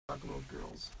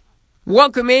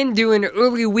Welcome in to an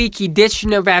early week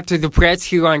edition of After the Press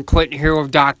here on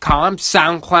ClintonHero.com,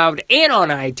 SoundCloud, and on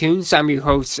iTunes. I'm your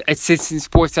host, Assistant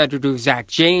Sports Editor Zach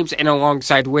James, and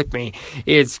alongside with me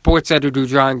is Sports Editor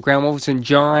John Gremmels. And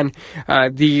John,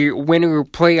 the winter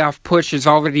playoff push has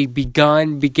already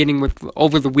begun, beginning with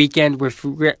over the weekend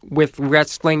with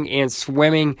wrestling and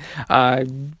swimming.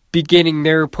 Beginning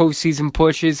their postseason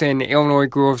pushes, and Illinois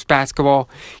girls basketball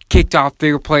kicked off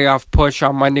their playoff push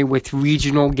on Monday with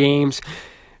regional games.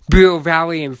 Bureau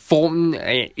Valley and Fulton,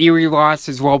 Erie lost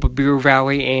as well, but Bureau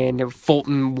Valley and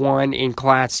Fulton won in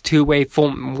Class 2A.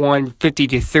 Fulton won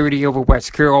 50-30 over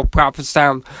West Carroll.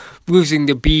 Prophetstown losing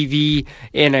to BV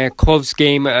in a close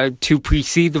game to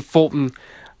precede the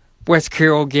Fulton-West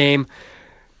Carroll game.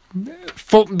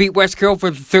 Fulton beat West Carroll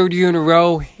for the third year in a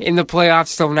row in the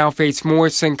playoffs. They'll now face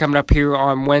Morrison coming up here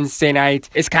on Wednesday night.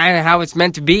 It's kind of how it's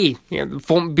meant to be.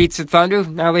 Fulton beats the Thunder.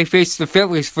 Now they face the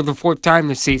Phillies for the fourth time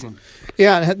this season.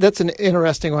 Yeah, that's an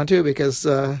interesting one, too, because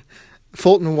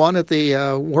Fulton won at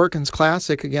the Workins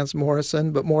Classic against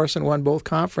Morrison, but Morrison won both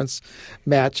conference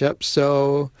matchups.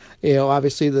 So,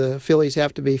 obviously the Phillies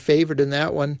have to be favored in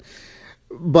that one.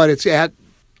 But it's at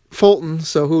Fulton,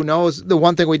 so who knows? The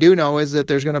one thing we do know is that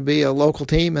there's going to be a local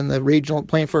team in the regional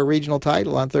playing for a regional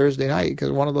title on Thursday night, because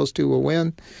one of those two will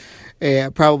win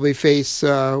and probably face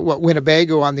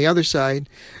Winnebago on the other side.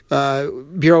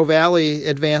 Bureau Valley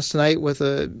advanced tonight with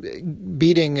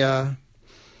beating a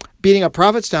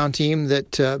Prophetstown team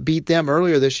that beat them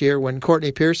earlier this year when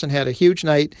Courtney Pearson had a huge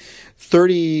night,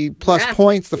 30-plus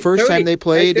points the first time they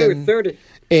played.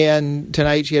 And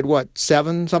tonight she had,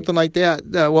 7, something like that.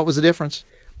 What was the difference?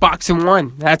 Boxing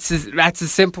one. That's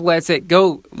as simple as it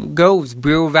goes.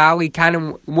 Bureau Valley kind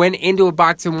of went into a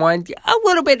boxing one a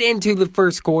little bit into the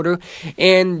first quarter,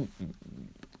 and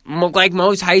like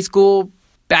most high school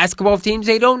basketball teams,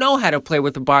 they don't know how to play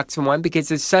with a boxing one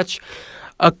because it's such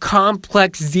a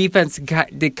complex defense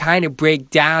to kind of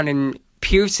break down, and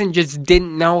Pearson just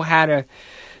didn't know how to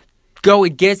go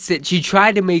against it. She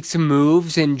tried to make some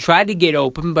moves and tried to get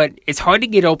open, but it's hard to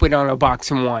get open on a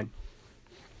boxing one.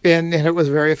 And it was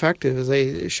very effective as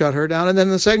they shut her down. And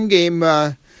then the second game,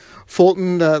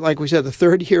 Fulton, like we said, the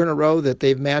third year in a row that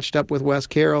they've matched up with West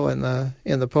Carroll in the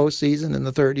postseason. In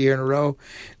the third year in a row,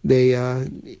 they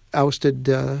ousted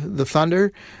the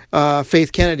Thunder.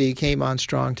 Faith Kennedy came on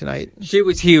strong tonight. She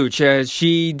was huge.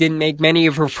 She didn't make many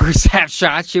of her first half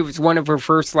shots. She was one of her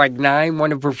first 9,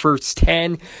 one of her first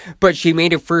 10, but she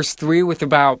made her first 3 with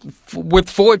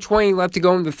 4:20 left to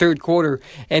go in the third quarter,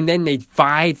 and then made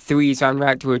 5 threes en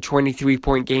route to a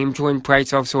 23-point game. Jordan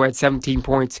Price also had 17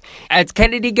 points. As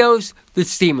Kennedy goes, the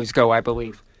Steamers go, I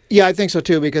believe. Yeah, I think so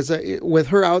too, because with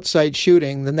her outside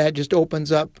shooting, then that just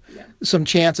opens up some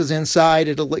chances inside.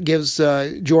 It gives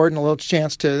Jordan a little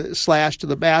chance to slash to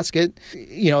the basket.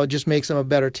 It just makes them a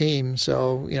better team.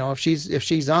 So, if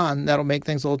she's on, that'll make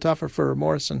things a little tougher for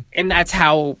Morrison. And that's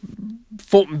how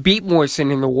Fulton beat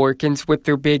Morrison in the Workins with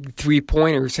their big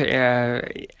three-pointers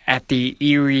at the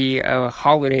Erie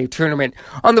Holiday Tournament.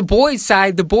 On the boys'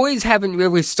 side, the boys haven't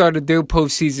really started their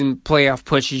postseason playoff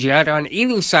pushes yet on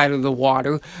either side of the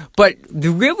water, but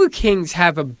the River Kings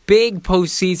have a big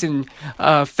postseason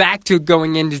factor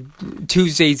going into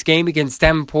Tuesday's game against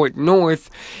Davenport North.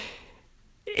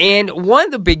 And one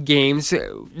of the big games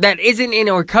that isn't in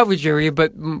our coverage area,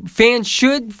 but fans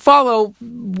should follow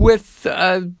with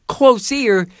a close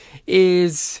ear,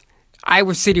 is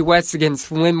Iowa City West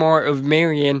against Linn-Mar of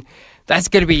Marion. That's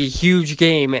going to be a huge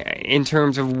game in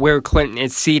terms of where Clinton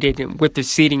is seated, with the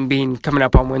seating being coming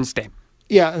up on Wednesday.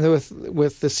 Yeah,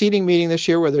 with the seeding meeting this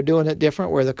year where they're doing it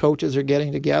different, where the coaches are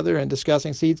getting together and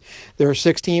discussing seeds. There are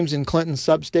 6 teams in Clinton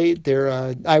Sub-State.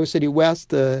 They're Iowa City West,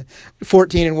 the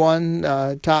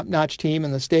 14-1 top-notch team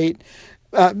in the state.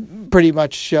 Pretty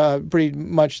much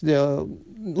the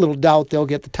little doubt they'll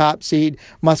get the top seed.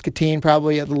 Muscatine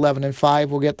probably at 11-5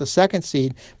 will get the second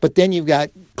seed. But then you've got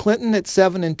Clinton at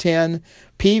 7-10,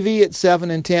 PV at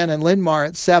 7-10, and Linn-Mar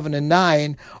at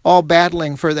 7-9, all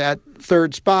battling for that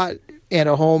third spot in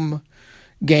a home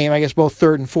game. I guess both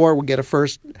 3rd and 4 would get a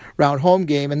first-round home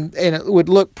game, and it would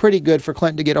look pretty good for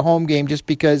Clinton to get a home game just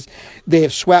because they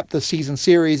have swept the season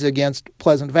series against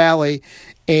Pleasant Valley.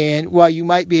 And while you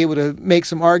might be able to make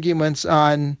some arguments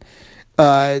on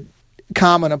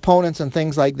common opponents and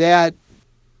things like that,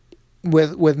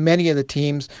 with many of the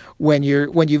teams, when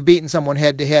you've beaten someone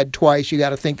head-to-head twice, you got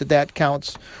to think that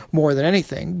counts more than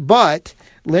anything. But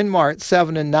Linn-Mar at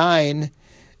 7-9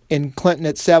 and Clinton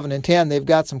at 7-10, they've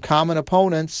got some common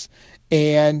opponents,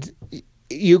 and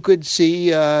you could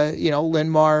see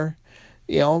Linn-Mar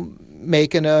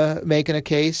making a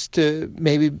case to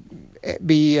maybe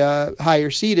be higher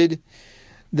seeded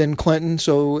than Clinton.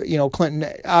 So, Clinton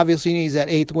obviously needs that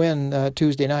 8th win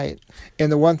Tuesday night.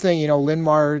 And the one thing,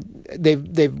 Linn-Mar,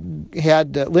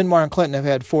 Linn-Mar and Clinton have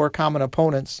had 4 common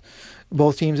opponents.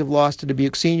 Both teams have lost to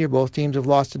Dubuque Senior. Both teams have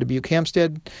lost to Dubuque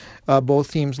Hempstead.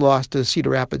 Both teams lost to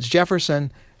Cedar Rapids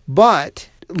Jefferson. But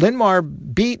Linn-Mar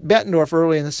beat Bettendorf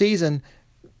early in the season.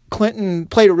 Clinton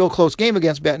played a real close game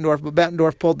against Bettendorf, but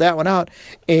Bettendorf pulled that one out.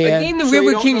 And a game the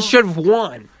River Kings should have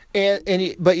won.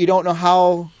 But you don't know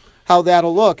how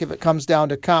that'll look if it comes down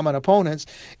to common opponents.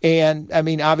 And,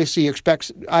 obviously you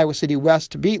expect Iowa City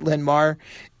West to beat Linn-Mar,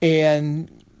 and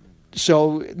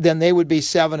so then they would be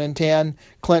 7-10.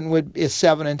 Clinton is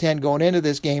 7-10 going into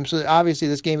this game. So obviously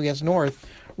this game against North,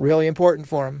 really important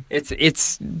for them.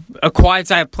 It's a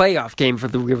quasi-playoff game for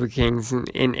the River Kings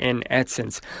in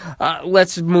essence.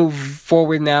 Let's move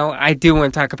forward now. I do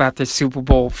want to talk about the Super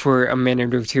Bowl for a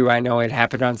minute or two. I know it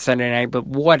happened on Sunday night, but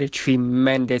what a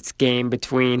tremendous game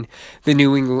between the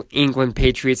New England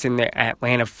Patriots and the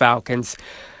Atlanta Falcons.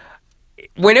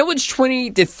 When it was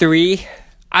 20-3,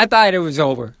 I thought it was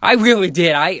over. I really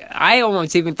did. I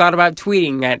almost even thought about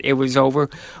tweeting that it was over,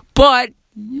 but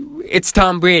it's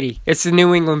Tom Brady. It's the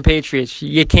New England Patriots.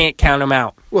 You can't count them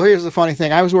out. Well, here's the funny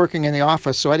thing. I was working in the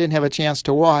office, so I didn't have a chance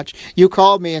to watch. You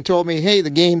called me and told me, hey, the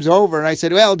game's over. And I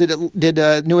said, well,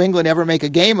 did New England ever make a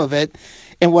game of it?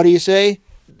 And what do you say?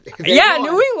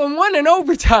 New England won in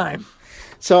overtime.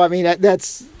 So,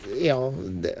 that's,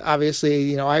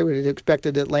 obviously, I would have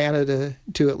expected Atlanta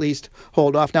to at least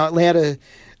hold off. Now, Atlanta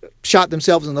shot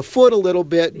themselves in the foot a little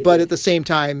bit, but at the same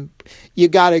time, you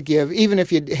got to give, even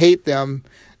if you hate them,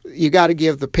 you got to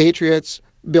give the Patriots,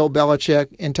 Bill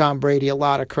Belichick, and Tom Brady a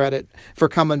lot of credit for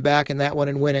coming back in that one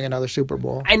and winning another Super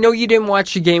Bowl. I know you didn't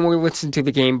watch the game or listen to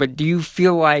the game, but do you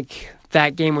feel like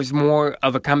that game was more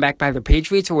of a comeback by the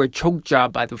Patriots or a choke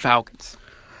job by the Falcons?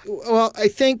 Well, I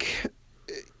think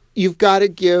you've got to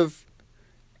give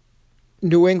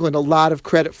New England a lot of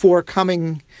credit for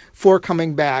coming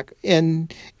back,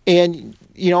 and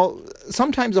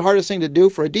sometimes the hardest thing to do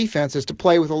for a defense is to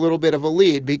play with a little bit of a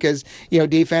lead, because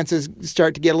defenses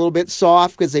start to get a little bit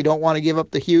soft because they don't want to give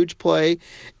up the huge play,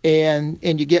 and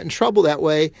you get in trouble that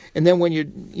way. And then when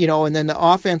and then the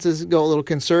offenses go a little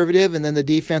conservative, and then the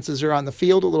defenses are on the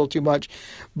field a little too much.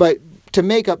 But to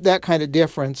make up that kind of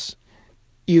difference,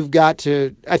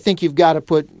 I think you've got to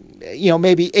put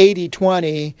maybe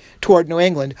 80-20 toward New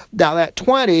England. Now that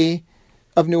 20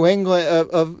 of New England,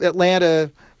 of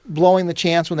Atlanta blowing the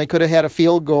chance when they could have had a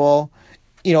field goal,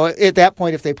 at that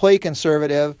point, if they play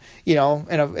conservative, and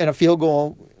a field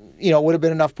goal, would have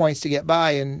been enough points to get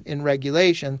by in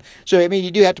regulation. So,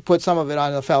 you do have to put some of it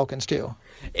on the Falcons too.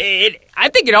 I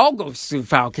think it all goes to the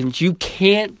Falcons. You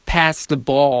can't pass the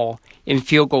ball in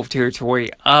field goal territory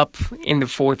up in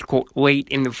the late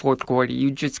in the fourth quarter.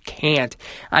 You just can't.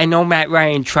 I know Matt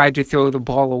Ryan tried to throw the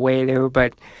ball away there,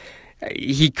 but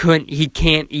he couldn't. He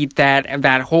can't eat that. And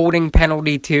that holding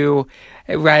penalty too,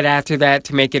 right after that,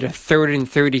 to make it a 3rd and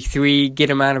 33, get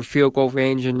him out of field goal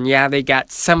range. And yeah, they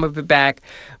got some of it back,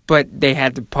 but they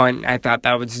had to punt. I thought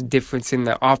that was the difference in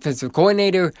the offensive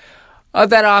coordinator of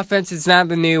that offense. Is now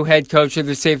the new head coach of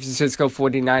the San Francisco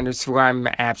 49ers, so I'm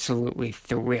absolutely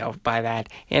thrilled by that.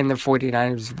 And the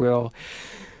 49ers will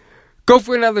go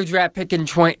for another draft pick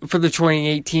for the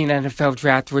 2018 NFL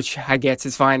draft, which I guess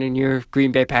is fine, and your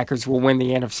Green Bay Packers will win the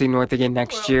NFC North again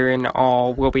next year, and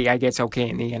all will be, I guess, okay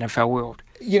in the NFL world.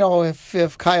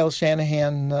 If Kyle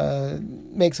Shanahan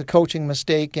makes a coaching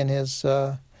mistake in his,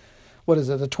 the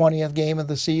 20th game of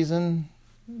the season,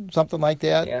 something like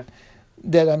that, yeah,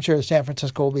 that I'm sure San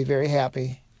Francisco will be very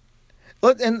happy.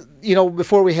 And,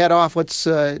 before we head off, let's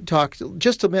talk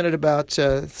just a minute about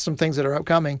some things that are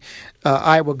upcoming.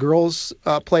 Iowa girls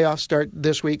playoffs start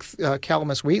this week.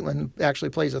 Calamus-Wheatland actually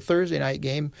plays a Thursday night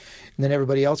game, and then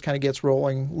everybody else kind of gets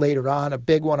rolling later on. A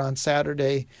big one on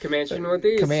Saturday.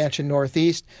 Comanche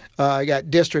Northeast. I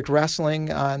got district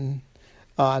wrestling on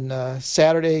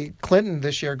Saturday. Clinton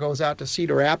this year goes out to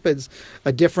Cedar Rapids,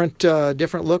 a different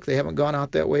look. They haven't gone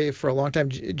out that way for a long time.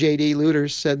 J.D.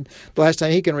 Luters said the last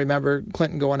time he can remember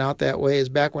Clinton going out that way is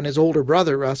back when his older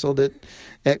brother wrestled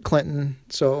at Clinton.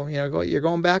 So you're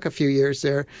going back a few years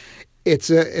there. It's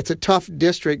a tough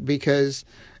district because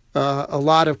a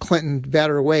lot of Clinton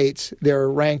better weights. There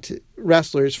are ranked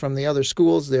wrestlers from the other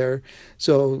schools there.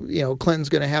 So Clinton's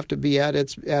going to have to be at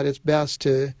its best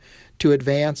to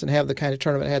advance and have the kind of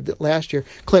tournament it had last year.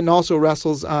 Clinton also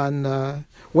wrestles on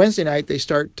Wednesday night. They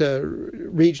start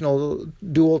regional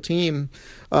dual team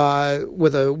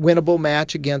with a winnable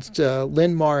match against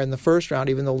Linn-Mar in the first round,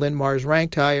 even though Linn-Mar is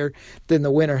ranked higher. Then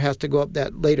the winner has to go up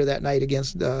later that night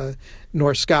against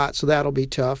North Scott, so that'll be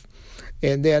tough.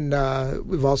 And then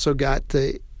we've also got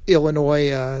the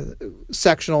Illinois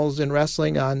sectionals in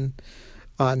wrestling on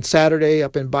Saturday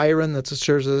up in Byron. That's a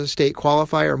Jersey State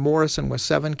qualifier. Morrison with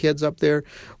 7 kids up there.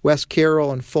 West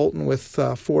Carroll and Fulton with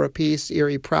 4 apiece.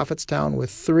 Erie Prophetstown with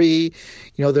 3.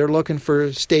 They're looking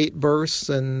for state berths,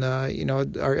 and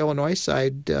our Illinois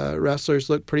side wrestlers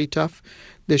look pretty tough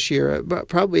this year. But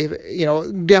probably,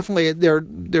 definitely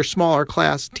they're smaller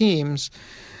class teams.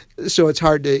 So it's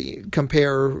hard to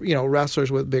compare, wrestlers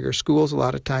with bigger schools a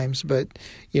lot of times. But,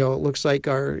 it looks like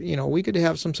we could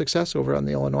have some success over on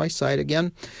the Illinois side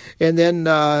again. And then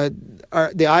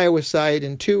the Iowa side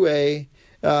in 2A,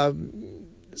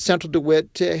 Central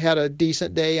DeWitt had a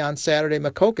decent day on Saturday.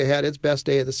 Maquoketa had its best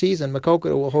day of the season.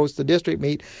 Maquoketa will host the district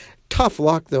meet. Tough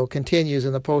luck, though, continues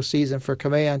in the postseason for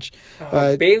Comanche.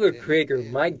 Baylor Krieger,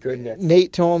 my goodness.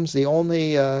 Nate Tomes, the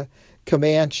only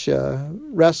Comanche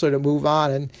wrestler to move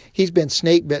on, and he's been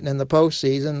snake bitten in the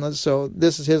postseason, so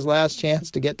this is his last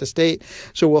chance to get to state.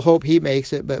 So we'll hope he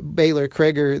makes it. But Baylor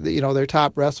Krieger, their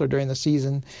top wrestler during the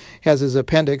season, has his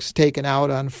appendix taken out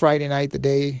on Friday night, the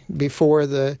day before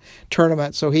the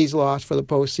tournament, so he's lost for the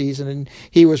postseason, and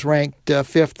he was ranked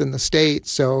 5th in the state,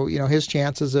 so his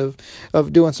chances of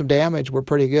doing some damage were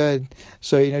pretty good.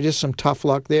 So just some tough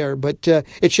luck there. But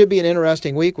it should be an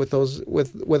interesting week with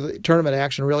tournament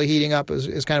action really heating up,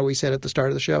 is kind of what we said at the start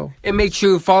of the show. And make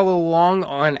sure to follow along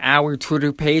on our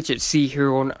Twitter page at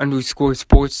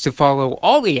 @CHero_Sports to follow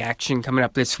all the action coming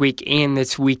up this week and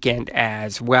this weekend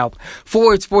as well.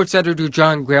 For sports editor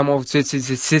John Gramo, this is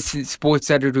assistant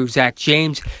sports editor Zach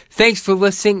James. Thanks for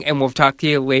listening, and we'll talk to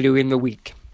you later in the week.